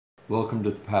Welcome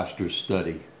to the Pastor's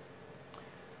Study.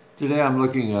 Today I'm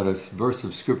looking at a verse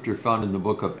of scripture found in the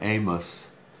book of Amos.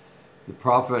 The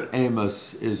prophet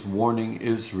Amos is warning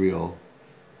Israel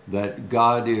that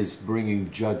God is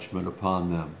bringing judgment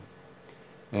upon them.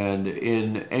 And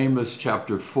in Amos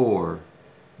chapter 4,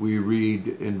 we read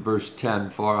in verse 10,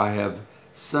 "For I have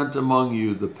sent among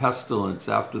you the pestilence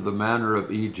after the manner of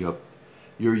Egypt.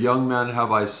 Your young men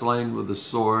have I slain with the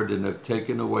sword, and have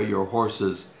taken away your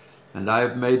horses, and I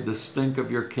have made the stink of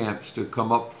your camps to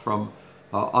come up from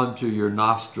unto your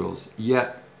nostrils.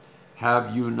 Yet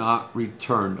have you not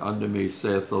returned unto me,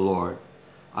 saith the Lord.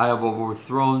 I have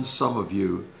overthrown some of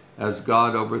you, as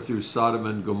God overthrew Sodom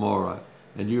and Gomorrah,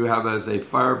 and you have as a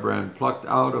firebrand plucked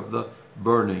out of the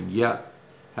burning. Yet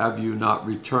have you not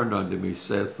returned unto me,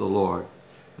 saith the Lord.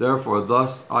 Therefore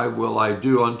thus will I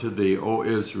do unto thee, O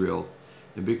Israel,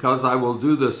 and because I will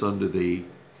do this unto thee,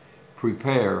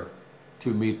 prepare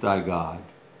to meet thy God."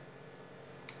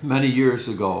 Many years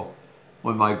ago,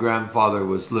 when my grandfather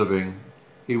was living,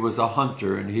 he was a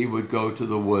hunter, and he would go to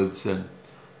the woods, and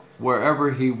wherever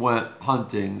he went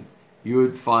hunting, you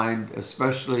would find,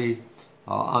 especially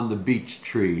on the beech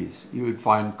trees, you would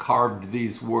find carved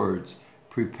these words,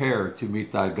 "Prepare to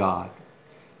meet thy God."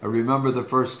 I remember the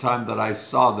first time that I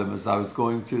saw them as I was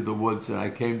going through the woods, and I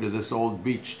came to this old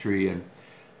beech tree, and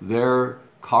there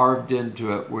carved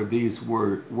into it were these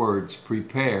words,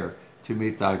 "Prepare to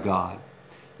meet thy God."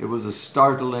 It was a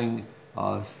startling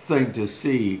thing to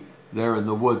see there in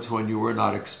the woods when you were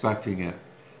not expecting it.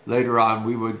 Later on,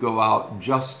 we would go out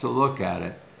just to look at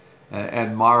it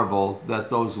and marvel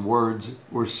that those words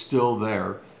were still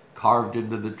there, carved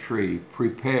into the tree,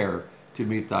 "Prepare to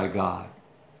meet thy God."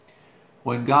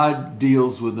 When God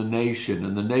deals with a nation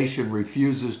and the nation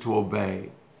refuses to obey,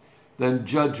 then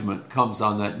judgment comes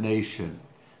on that nation.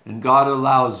 And God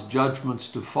allows judgments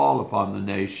to fall upon the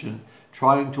nation,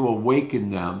 trying to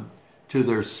awaken them to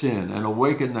their sin and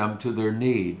awaken them to their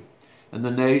need. And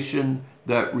the nation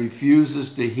that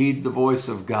refuses to heed the voice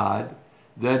of God,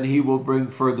 then he will bring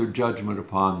further judgment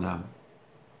upon them.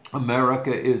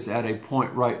 America is at a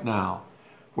point right now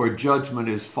where judgment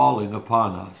is falling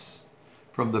upon us.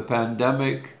 From the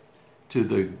pandemic to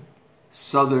the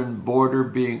southern border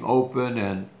being open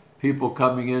and people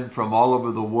coming in from all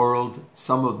over the world,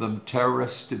 some of them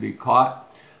terrorists to be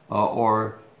caught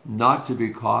or not to be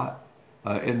caught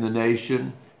in the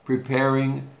nation,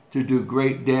 preparing to do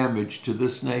great damage to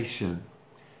this nation.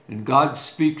 And God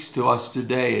speaks to us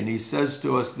today, and he says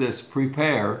to us this,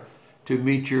 "Prepare to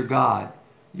meet your God.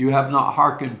 You have not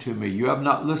hearkened to me. You have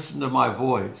not listened to my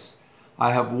voice.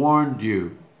 I have warned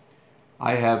you.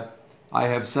 I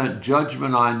have sent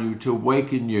judgment on you to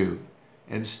waken you,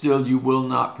 and still you will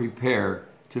not prepare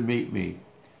to meet me."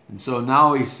 And so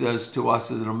now he says to us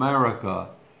in America,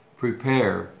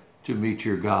 "Prepare to meet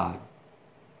your God."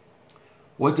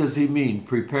 What does he mean,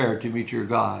 prepare to meet your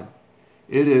God?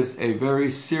 It is a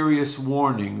very serious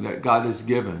warning that God has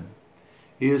given.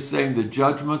 He is saying the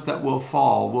judgment that will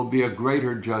fall will be a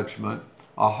greater judgment,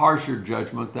 a harsher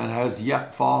judgment than has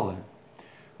yet fallen.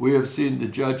 We have seen the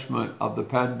judgment of the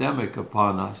pandemic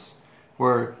upon us,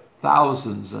 where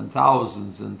thousands and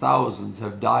thousands and thousands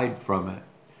have died from it.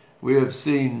 We have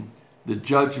seen the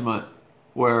judgment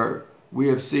where we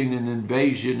have seen an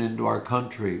invasion into our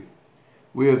country.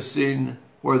 We have seen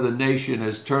where the nation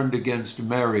has turned against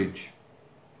marriage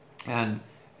and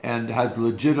has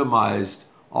legitimized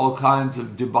all kinds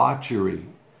of debauchery.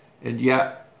 And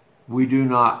yet we do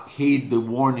not heed the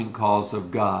warning calls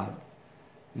of God.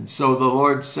 And so the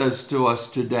Lord says to us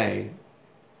today,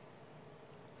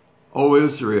 "O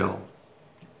Israel,"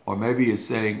 or maybe he's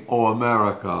saying, "O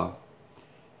America,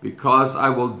 because I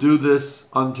will do this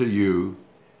unto you,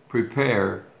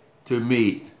 prepare to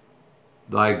meet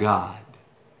thy God."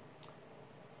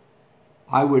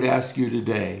 I would ask you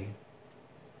today,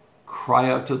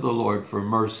 cry out to the Lord for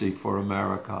mercy for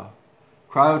America.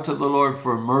 Cry out to the Lord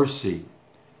for mercy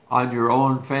on your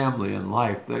own family and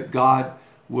life, that God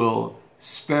will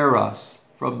spare us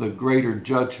from the greater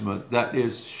judgment that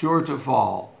is sure to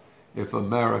fall if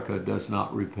America does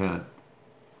not repent.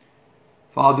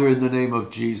 Father, in the name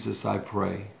of Jesus, I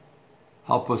pray,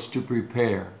 help us to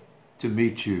prepare to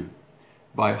meet you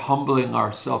by humbling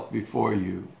ourselves before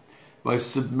you, by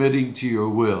submitting to your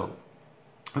will,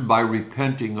 and by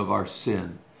repenting of our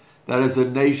sin, that as a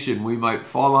nation we might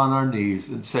fall on our knees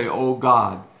and say, "O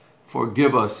God,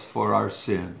 forgive us for our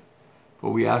sin."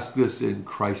 For we ask this in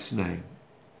Christ's name.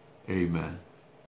 Amen.